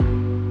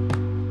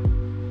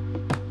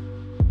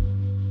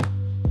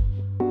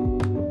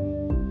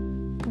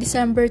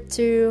December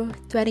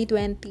 2,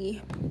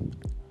 2020.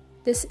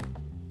 This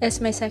is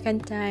my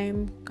second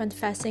time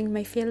confessing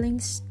my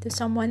feelings to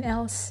someone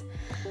else.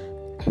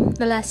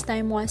 The last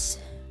time was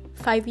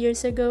 5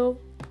 years ago,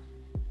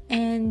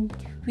 and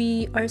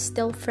we are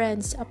still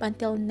friends up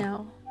until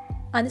now.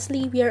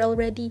 Honestly, we are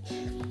already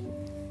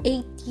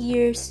 8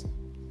 years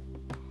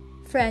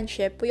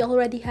friendship. We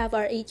already have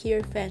our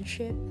 8-year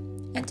friendship.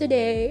 And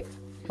today,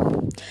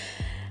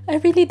 I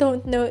really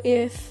don't know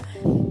if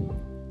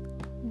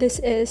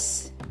this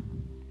is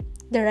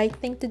the right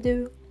thing to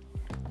do.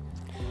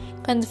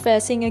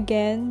 Confessing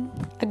again,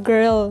 a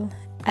girl,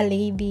 a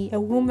lady,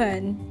 a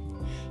woman,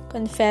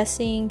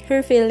 confessing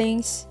her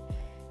feelings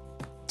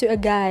to a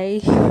guy.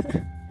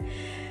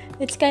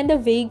 It's kind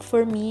of vague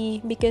for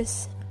me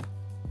because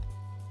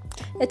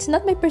it's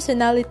not my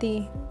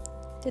personality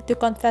to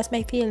confess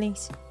my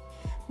feelings.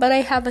 But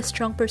I have a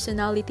strong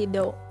personality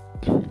though.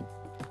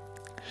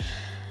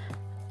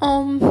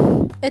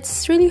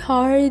 It's really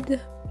hard.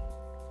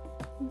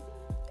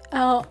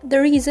 The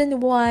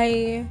reason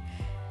why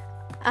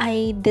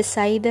I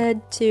decided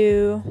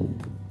to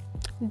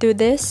do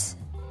this,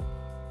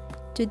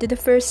 to do the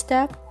first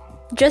step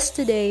just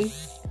today,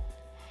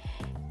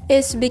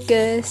 is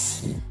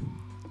because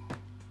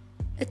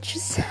it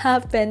just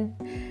happened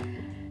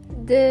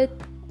that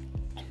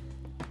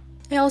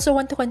I also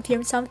want to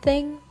confirm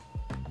something.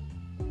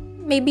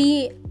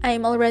 Maybe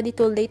I'm already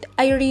too late.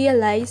 I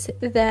realize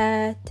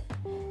that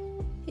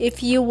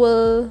if you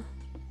will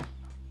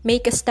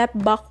make a step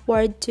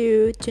backward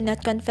to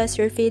not confess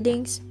your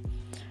feelings,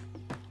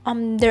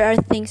 there are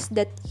things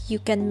that you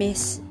can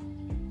miss.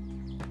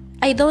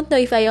 I don't know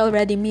if I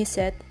already miss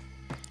it,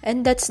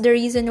 and that's the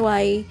reason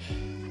why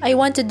I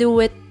want to do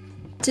it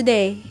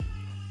today,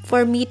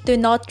 for me to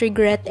not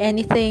regret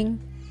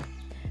anything,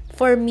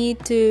 for me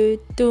to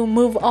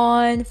move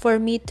on, for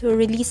me to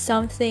release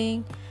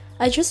something.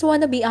 I just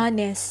want to be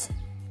honest.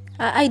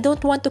 I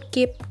don't want to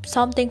keep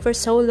something for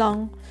so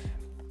long.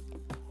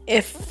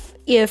 If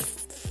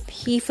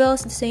he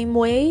feels the same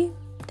way,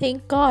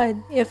 thank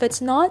God. If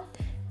it's not,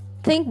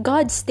 thank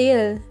God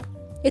still.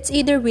 It's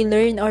either we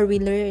learn or we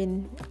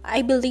learn.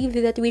 I believe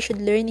that we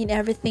should learn in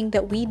everything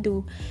that we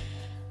do.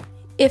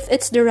 If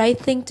it's the right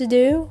thing to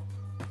do,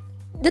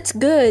 that's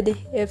good.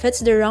 If it's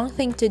the wrong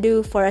thing to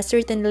do for a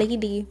certain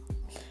lady,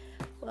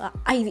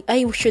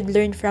 I should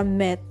learn from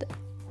it.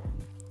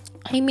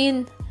 I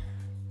mean,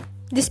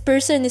 this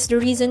person is the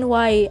reason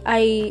why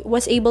I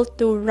was able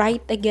to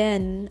write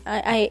again.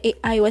 I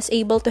was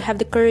able to have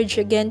the courage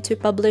again to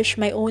publish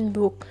my own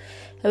book.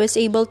 I was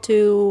able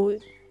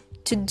to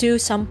do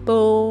some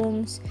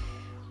poems.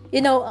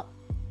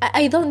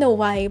 I don't know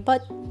why,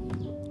 but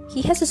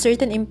he has a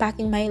certain impact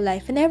in my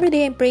life. And every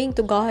day I'm praying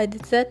to God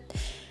that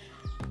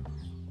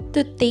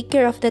to take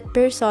care of that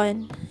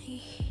person.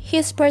 He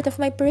is part of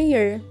my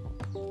prayer.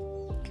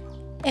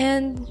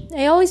 And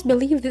I always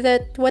believe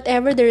that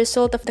whatever the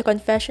result of the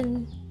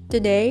confession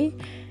today,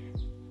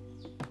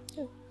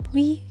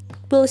 we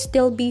will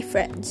still be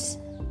friends.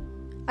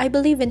 I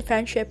believe in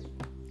friendship.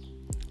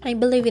 I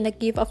believe in a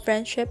gift of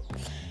friendship.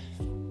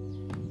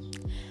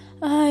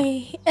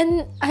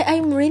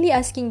 I'm really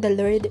asking the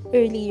Lord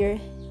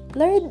earlier,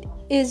 Lord,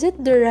 is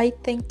it the right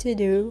thing to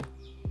do?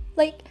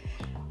 Like,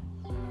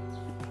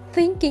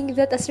 thinking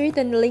that a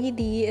certain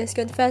lady is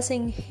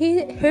confessing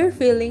her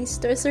feelings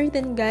to a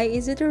certain guy,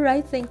 is it the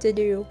right thing to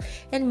do?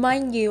 And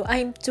mind you,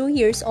 I'm 2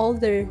 years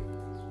older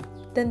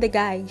than the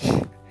guy.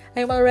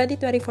 I'm already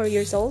 24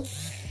 years old,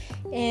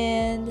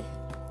 and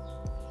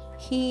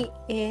he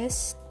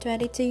is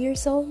 22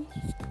 years old.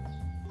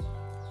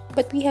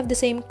 But we have the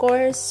same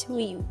course,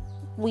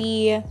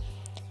 we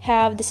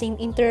have the same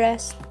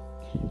interest.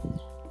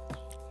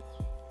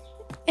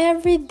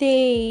 Every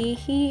day,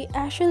 he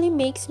actually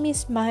makes me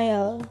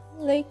smile.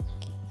 Like,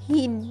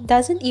 he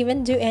doesn't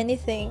even do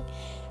anything.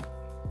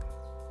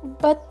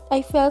 But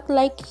I felt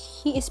like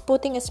he is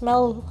putting a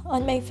smile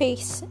on my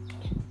face.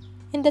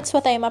 And that's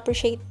what I'm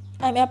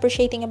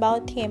appreciating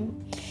about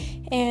him.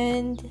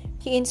 And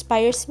he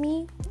inspires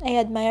me. I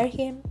admire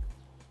him.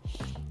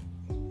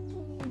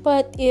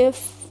 But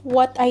if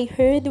what I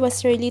heard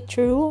was really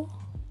true,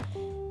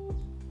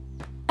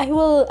 I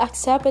will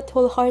accept it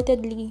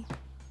wholeheartedly.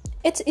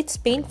 It's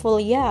painful,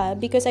 yeah,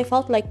 because I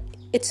felt like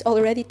it's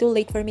already too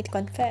late for me to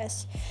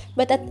confess.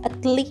 But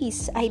at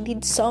least I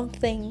did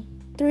something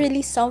to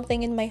release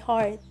something in my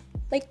heart.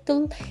 Like,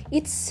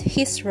 it's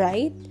his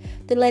right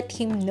to let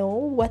him know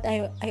what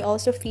I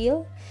also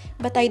feel.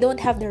 But I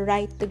don't have the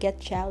right to get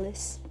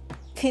jealous.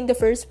 In the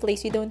first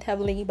place, we don't have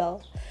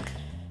label.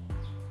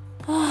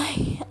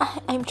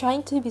 I'm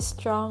trying to be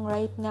strong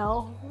right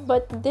now.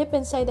 But deep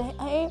inside,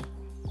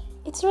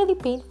 it's really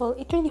painful.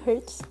 It really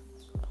hurts.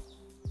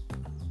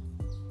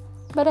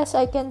 But as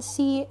I can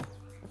see,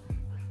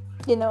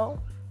 not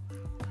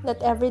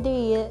every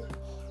day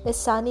is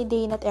sunny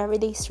day, not every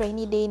day is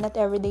rainy day, not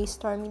every day is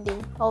stormy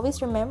day.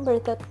 Always remember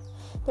that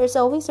there's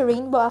always a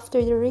rainbow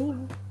after the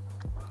rain.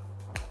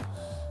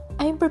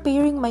 I'm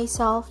preparing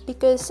myself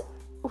because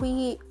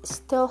we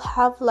still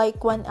have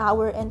like 1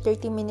 hour and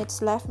 30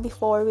 minutes left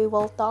before we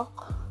will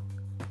talk.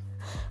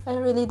 I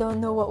really don't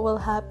know what will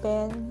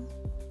happen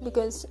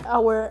because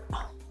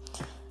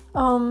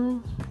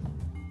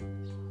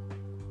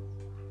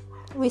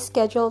we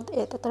scheduled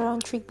it at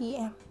around 3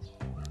 p.m.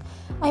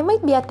 I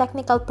might be a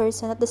technical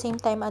person at the same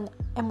time an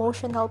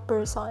emotional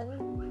person.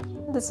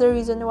 That's the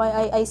reason why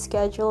I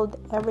scheduled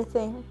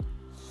everything.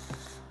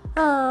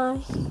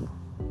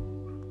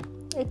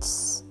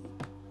 It's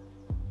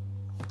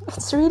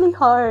really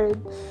hard.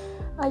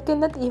 I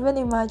cannot even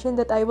imagine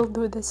that I will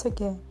do this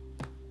again.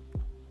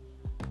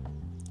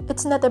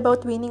 It's not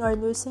about winning or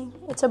losing.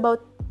 It's about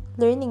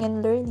learning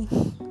and learning.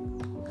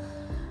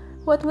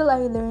 What will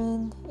I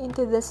learn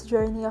into this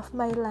journey of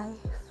my life?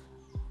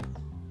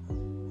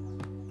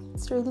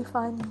 It's really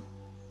funny.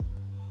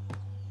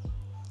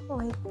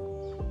 Like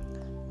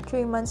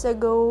 3 months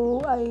ago,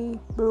 I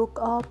broke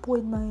up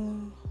with my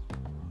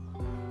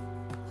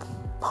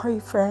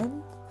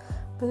boyfriend.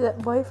 But that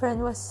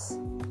boyfriend was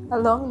a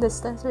long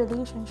distance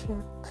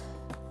relationship.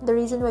 The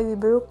reason why we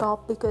broke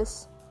up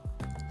because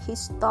he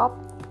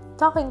stopped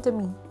talking to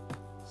me.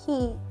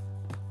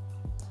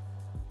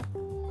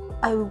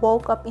 I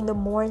woke up in the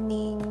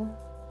morning,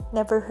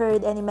 never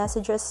heard any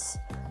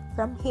messages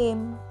from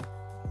him.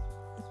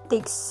 It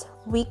takes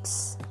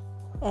weeks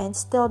and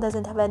still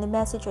doesn't have any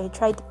message. I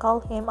tried to call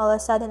him. All of a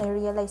sudden, I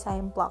realized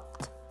I am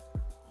blocked.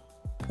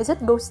 Is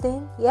it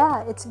ghosting?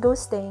 Yeah, it's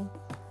ghosting.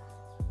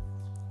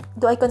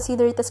 Do I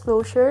consider it as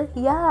closure?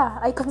 Yeah,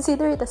 I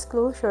consider it as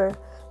closure.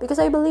 Because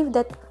I believe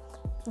that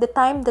the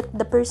time that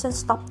the person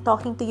stopped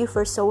talking to you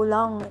for so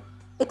long,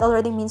 it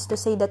already means to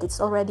say that it's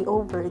already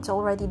over. It's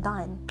already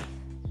done.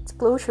 It's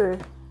closure.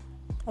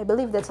 I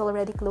believe that's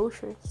already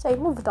closure. So I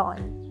moved on.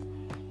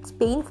 It's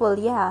painful,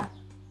 yeah.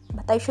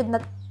 But I should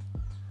not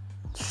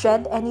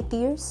shed any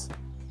tears.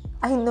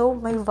 I know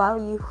my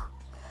value.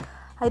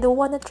 I don't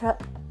want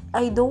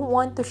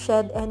to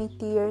shed any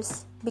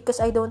tears because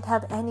I don't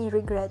have any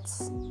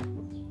regrets.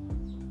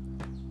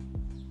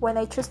 When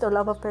I choose to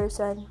love a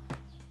person,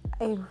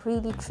 I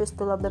really choose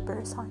to love the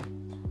person.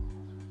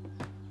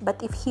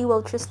 But if he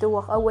will choose to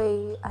walk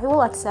away, I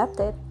will accept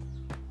it.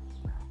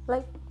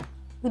 Like,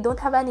 we don't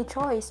have any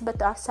choice but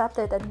to accept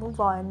it and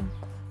move on,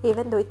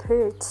 even though it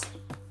hurts,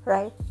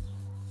 right?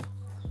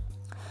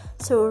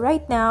 So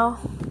right now,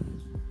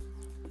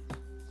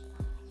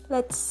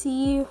 let's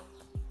see.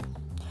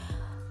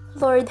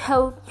 Lord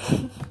help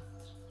me.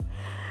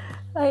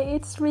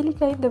 It's really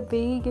kind of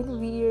vague and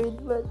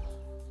weird, but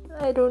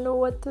I don't know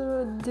what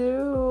to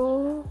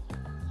do.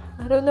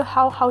 I don't know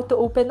how to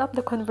open up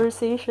the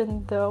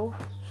conversation though.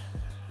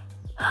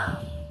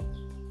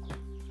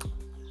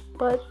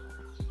 But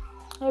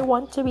I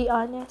want to be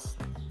honest.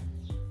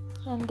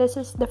 And this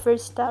is the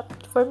first step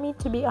for me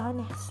to be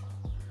honest.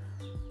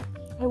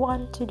 I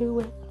want to do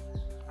it.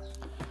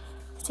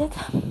 That's it.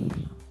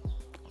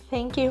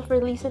 Thank you for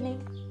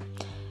listening.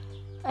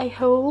 I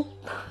hope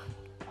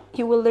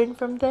you will learn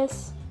from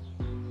this.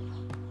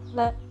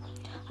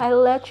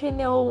 I'll let you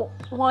know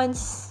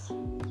once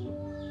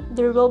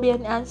there will be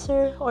an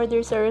answer or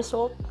there's a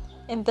result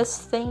in this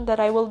thing that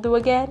I will do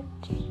again.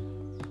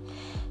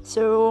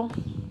 So,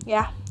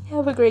 yeah.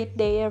 Have a great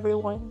day,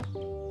 everyone.